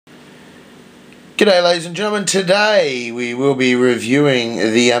G'day ladies and gentlemen, today we will be reviewing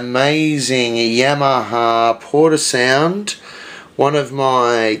the amazing Yamaha Portasound, one of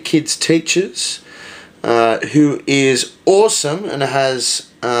my kids' teachers, who is awesome and has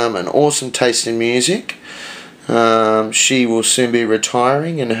an awesome taste in music. She will soon be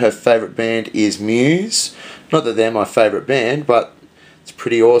retiring and her favourite band is Muse. Not that they're my favourite band, but it's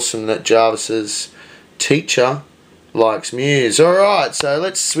pretty awesome that Jarvis's teacher likes Muse. Alright, so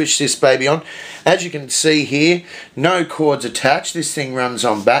let's switch this baby on. As you can see here, no cords attached. This thing runs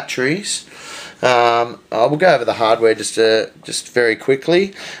on batteries. I will go over the hardware just very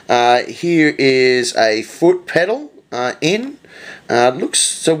quickly. Here is a foot pedal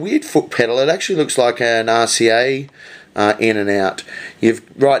it's a weird foot pedal. It actually looks like an RCA in and out. You've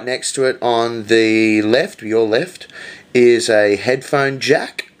right next to it on the left, your left, is a headphone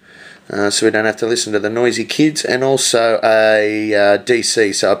jack. So we don't have to listen to the noisy kids, and also a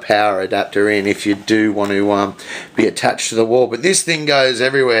DC, so a power adapter in if you do want to be attached to the wall. But this thing goes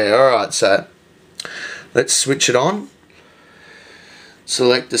everywhere. Alright, so let's switch it on.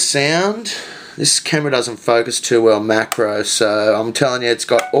 Select the sound. This camera doesn't focus too well macro, so I'm telling you it's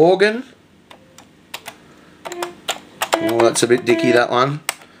got organ. Oh, that's a bit dicky, that one.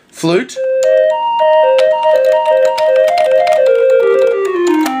 Flute.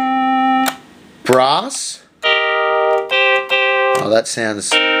 Brass. Oh, that sounds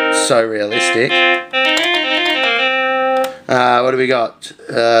so realistic. What do we got?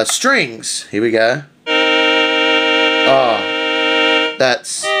 Strings. Here we go. Oh,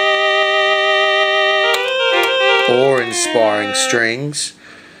 that's awe-inspiring strings.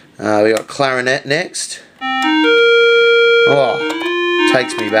 We got clarinet next. Oh,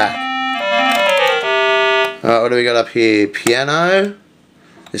 takes me back. What do we got up here? Piano.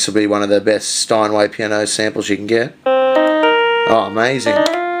 This will be one of the best Steinway piano samples you can get. Oh, amazing.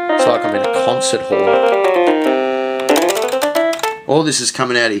 It's like I'm in a concert hall. All this is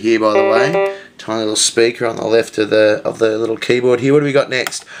coming out of here, by the way. Tiny little speaker on the left of the little keyboard here. What do we got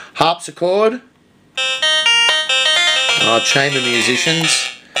next? Harpsichord. Oh, chamber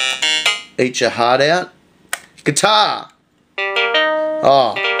musicians. Eat your heart out. Guitar.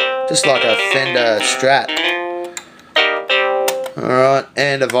 Oh, just like a Fender Strat. Alright,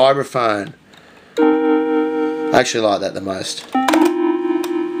 and a vibraphone. I actually like that the most. And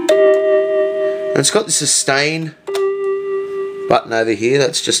it's got the sustain button over here,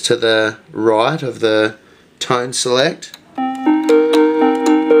 that's just to the right of the tone select.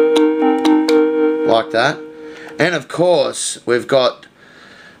 Like that. And of course, we've got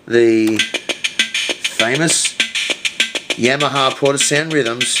the famous Yamaha Portasound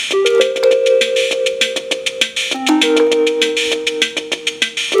rhythms.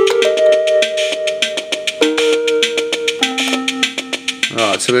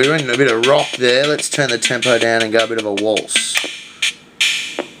 Alright, so we're doing a bit of rock there. Let's turn the tempo down and go a bit of a waltz.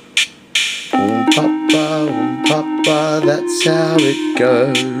 Papa, papa, that's how it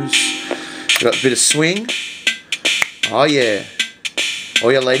goes. We've got a bit of swing. Oh yeah.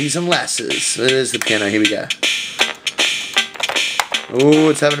 All your ladies and lasses. There's the piano, here we go. Ooh,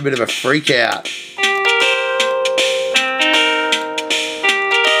 it's having a bit of a freak out.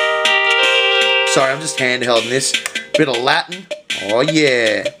 Sorry, I'm just hand-holding this. Bit of Latin. Oh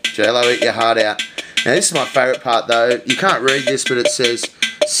yeah, J-Lo, eat your heart out. Now this is my favourite part though. You can't read this, but it says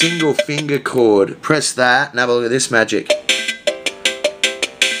single finger chord. Press that and have a look at this magic.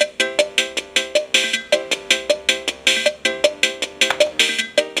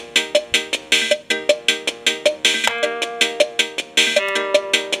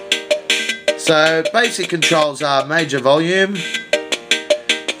 So basic controls are major volume.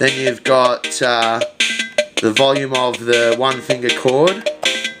 Then you've got the volume of the one finger chord.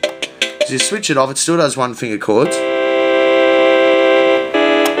 As you switch it off, it still does one finger chords.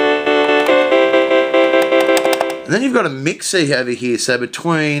 And then you've got a mixer over here, so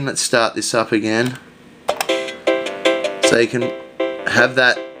between, let's start this up again. So you can have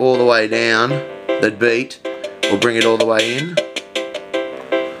that all the way down, the beat, or bring it all the way in.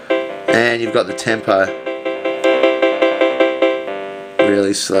 And you've got the tempo.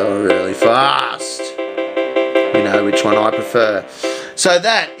 Really slow or really fast. You know which one I prefer. So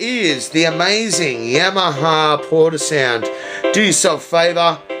that is the amazing Yamaha Portasound. Do yourself a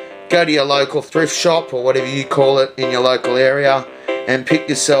favour, go to your local thrift shop or whatever you call it in your local area and pick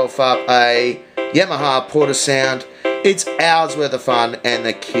yourself up a Yamaha Portasound. It's hours worth of fun and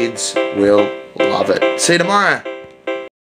the kids will love it. See you tomorrow.